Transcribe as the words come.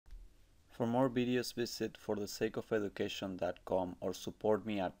For more videos, visit forthesakeofeducation.com or support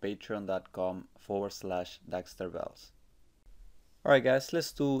me at patreon.com/DaxterBells. Alright guys,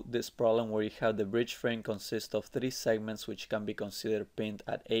 let's do this problem where you have the bridge frame consists of 3 segments which can be considered pinned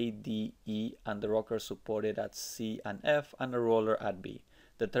at A, D, E, and the rocker supported at C and F, and a roller at B.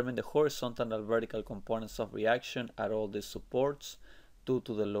 Determine the horizontal and vertical components of reaction at all these supports due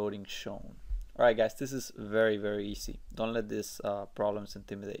to the loading shown. Alright guys, this is very easy. Don't let these problems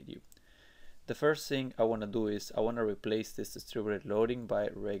intimidate you. The first thing I want to do is I want to replace this distributed loading by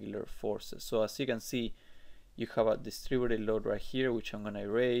regular forces. So as you can see, you have a distributed load right here, which I'm going to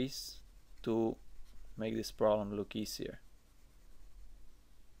erase to make this problem look easier.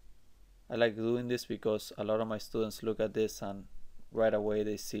 I like doing this because a lot of my students look at this and right away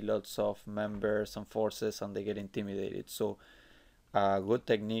they see lots of members and forces and they get intimidated. So a good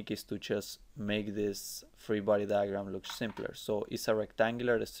technique is to just make this free body diagram look simpler. So it's a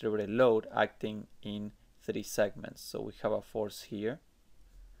rectangular distributed load acting in 3 segments. So we have a force here,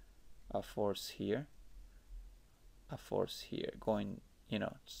 a force here, a force here, going,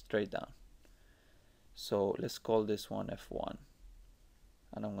 straight down. So let's call this one F1,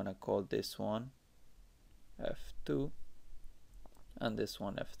 and I'm gonna call this one F2, and this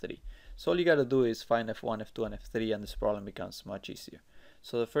one F3. So all you gotta do is find F1, F2, and F3, and this problem becomes much easier.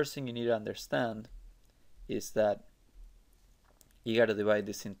 So the first thing you need to understand is that you gotta divide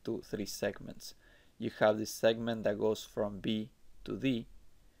this into 3 segments. You have this segment that goes from B to D.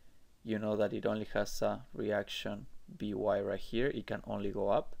 You know that it only has a reaction By right here. It can only go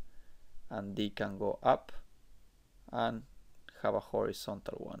up, and D can go up and have a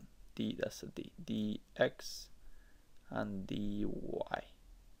horizontal one. D, that's a D, dx and dy,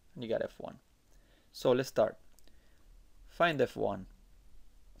 and you got F1. So let's start. Find F1.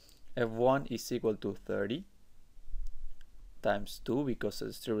 F1 is equal to 30 times 2, because the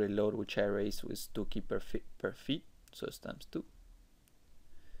distributed load which I raised was 2 kg per feet, so it's times 2,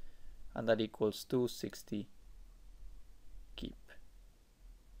 and that equals 260 kg.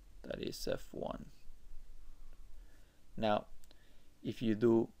 That is F1. Now if you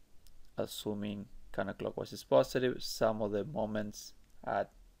do, assuming counterclockwise is positive, some of the moments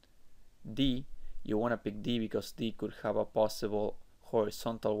at D, you want to pick D because D could have a possible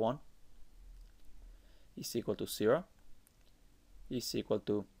horizontal one, is equal to 0, is equal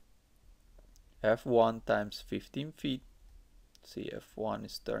to F1 times 15 feet. See, F1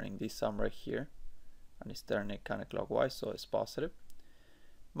 is turning this arm right here, and it's turning counterclockwise, so it's positive,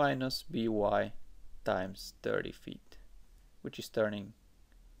 minus By times 30 feet, which is turning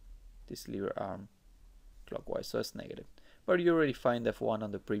this lever arm clockwise, so it's negative. But you already find F1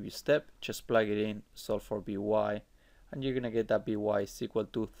 on the previous step. Just plug it in, solve for By, and you're gonna get that By is equal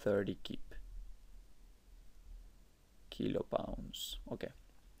to 30 kilopounds. Okay.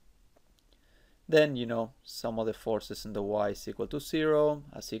 Then some of the forces in the Y is equal to 0.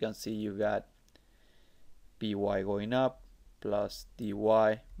 As you can see, you got By going up plus dy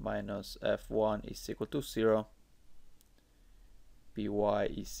minus F1 is equal to 0. By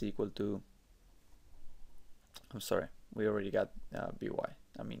is equal to, I'm sorry, we already got By.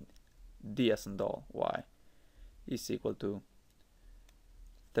 I mean, D as in doll, Y is equal to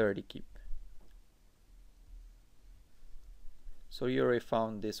 30 kg. So you already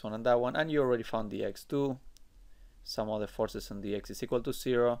found this one and that one, and you already found dx too. Some other forces on dx is equal to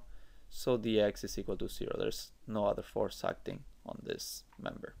 0, so dx is equal to 0. There's no other force acting on this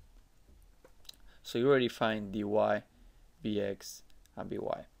member. So you already find dy, bx, and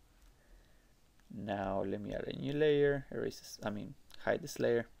by. Now let me add a new layer, hide this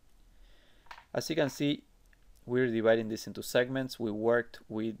layer. As you can see, we're dividing this into segments. We worked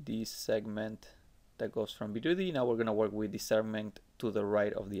with this segment that goes from B to D. Now we're going to work with the segment to the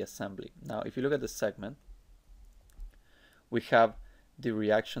right of the assembly. Now if you look at the segment, we have the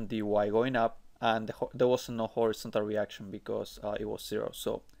reaction dy going up, and there was no horizontal reaction because it was 0.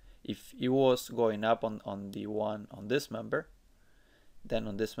 So if it was going up on the one on this member, then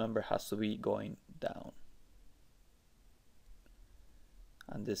on this member has to be going down.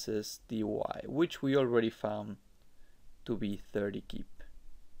 And this is dy, which we already found to be 30 kg.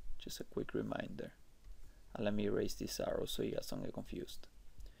 Just a quick reminder. And let me erase this arrow so you guys don't get confused.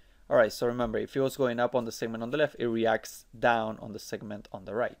 Alright, so remember, if it was going up on the segment on the left, it reacts down on the segment on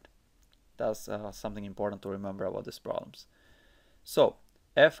the right. That's something important to remember about these problems. So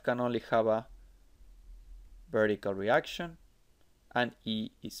F can only have a vertical reaction, and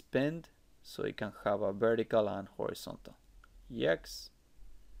E is pinned, so it can have a vertical and horizontal. Ex,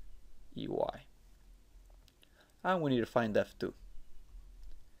 EY. And we need to find F2.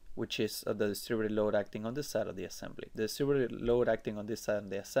 which is the distributed load acting on this side of the assembly. The distributed load acting on this side of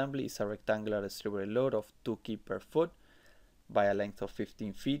the assembly is a rectangular distributed load of 2 kip per foot by a length of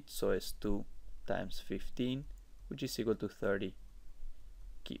 15 feet, so it's 2 times 15, which is equal to 30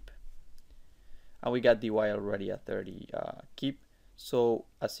 kip. And we got dy already at 30 kip. So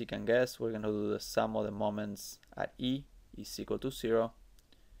as you can guess, we're going to do the sum of the moments at E is equal to 0.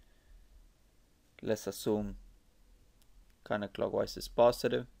 Let's assume counterclockwise is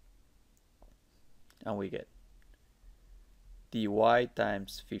positive. And we get dy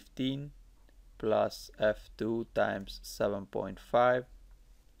times 15 plus F2 times 7.5.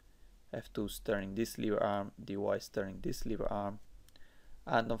 F2 is turning this lever arm, dy is turning this lever arm.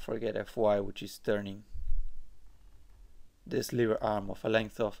 And don't forget Fy, which is turning this lever arm of a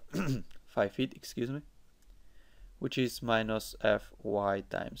length of 5 feet, excuse me, which is minus Fy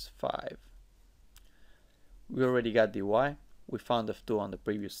times 5. We already got dy. We found F2 on the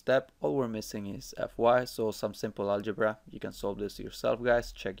previous step. All we're missing is Fy, so some simple algebra. You can solve this yourself,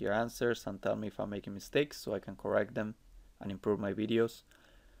 guys. Check your answers and tell me if I'm making mistakes so I can correct them and improve my videos.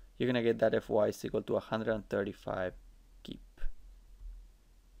 You're gonna get that Fy is equal to 135 kip.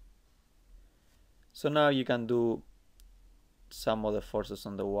 So now you can do sum of the forces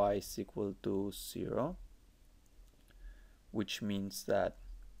on the y is equal to 0, which means that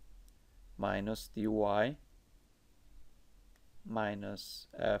minus dy minus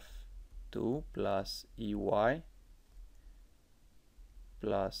F2 plus EY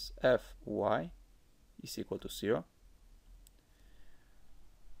plus Fy is equal to 0.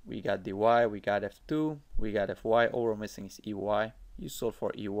 We got dy, we got F2, we got Fy, all we're missing is EY. You solve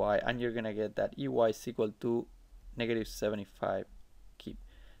for EY and you're gonna get that EY is equal to negative 75 kip.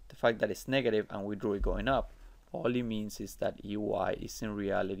 The fact that it's negative and we drew it going up, all it means is that EY is in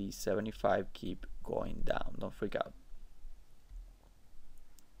reality 75 kip going down. Don't freak out.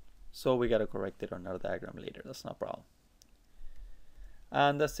 So we gotta correct it on our diagram later, that's no problem.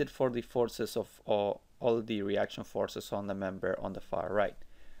 And that's it for the forces of all the reaction forces on the member on the far right.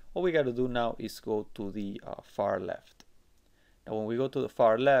 What we gotta do now is go to the far left. Now when we go to the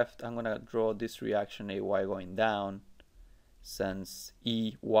far left, I'm gonna draw this reaction AY going down, since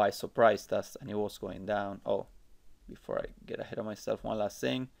EY surprised us and it was going down. Oh, before I get ahead of myself, one last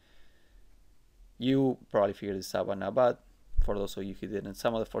thing. You probably figured this out by now, but for those of you who didn't,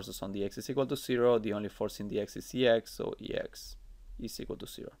 sum of the forces on the x is equal to 0. The only force in the x is Ex, so Ex is equal to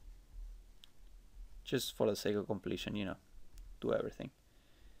 0. Just for the sake of completion, you know, do everything.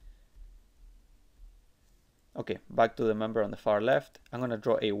 Okay, back to the member on the far left. I'm going to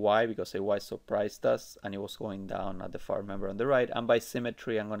draw AY because AY surprised us and it was going down at the far member on the right. And by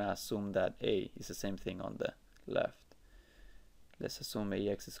symmetry, I'm going to assume that A is the same thing on the left. Let's assume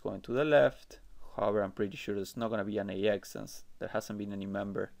AX is going to the left. However, I'm pretty sure there's not going to be an AX since there hasn't been any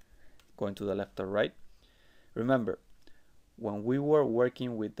member going to the left or right. Remember, when we were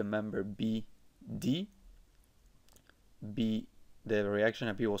working with the member BD, the reaction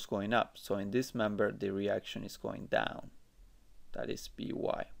at B was going up. So in this member, the reaction is going down. That is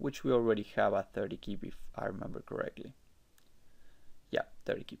BY, which we already have at 30 kip if I remember correctly. Yeah,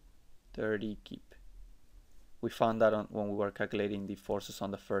 30 kip. 30 kip. We found that when we were calculating the forces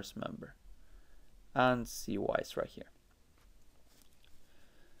on the first member. And CY is right here.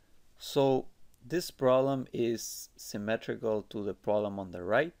 So this problem is symmetrical to the problem on the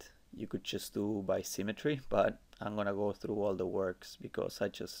right. You could just do by symmetry, but I'm gonna go through all the works because I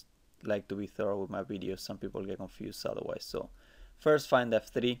just like to be thorough with my videos. Some people get confused otherwise. So first find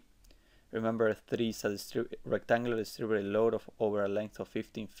F3. Remember F3 is a rectangular distributed load of over a length of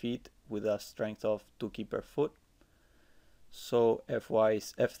 15 feet with a strength of 2 kip per foot. So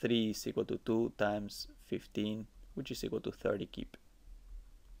F3 is equal to 2 times 15, which is equal to 30 kip.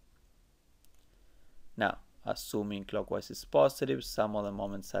 Now, assuming clockwise is positive, sum of the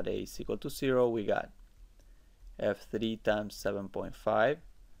moments at A is equal to 0, we got F3 times 7.5,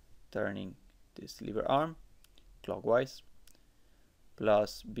 turning this lever arm clockwise,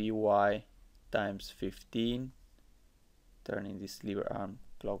 plus BY times 15, turning this lever arm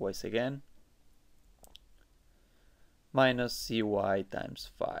clockwise again, minus CY times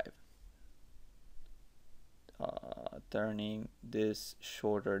 5, turning this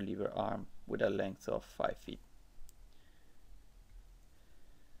shorter lever arm with a length of 5 feet.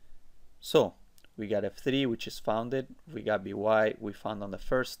 So we got F3, which is founded. We got BY, we found on the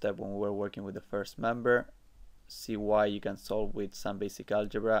first step when we were working with the first member. CY you can solve with some basic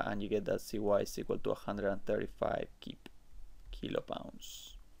algebra and you get that CY is equal to 135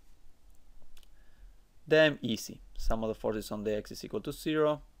 kilopounds. Then easy. Sum of the forces on the x is equal to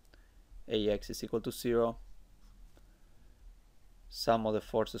 0. AX is equal to 0. sum of the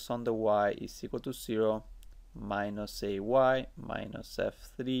forces on the y is equal to 0 minus ay minus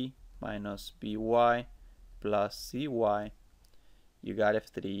f3 minus by plus cy. You got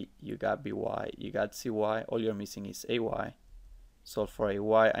f3, you got by, you got cy, all you're missing is ay. Solve for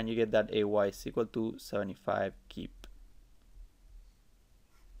ay and you get that ay is equal to 75 keep.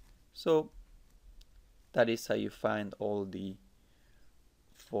 So that is how you find all the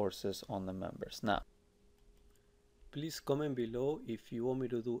forces on the members. Now, please comment below if you want me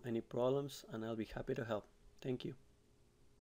to do any problems and I'll be happy to help. Thank you.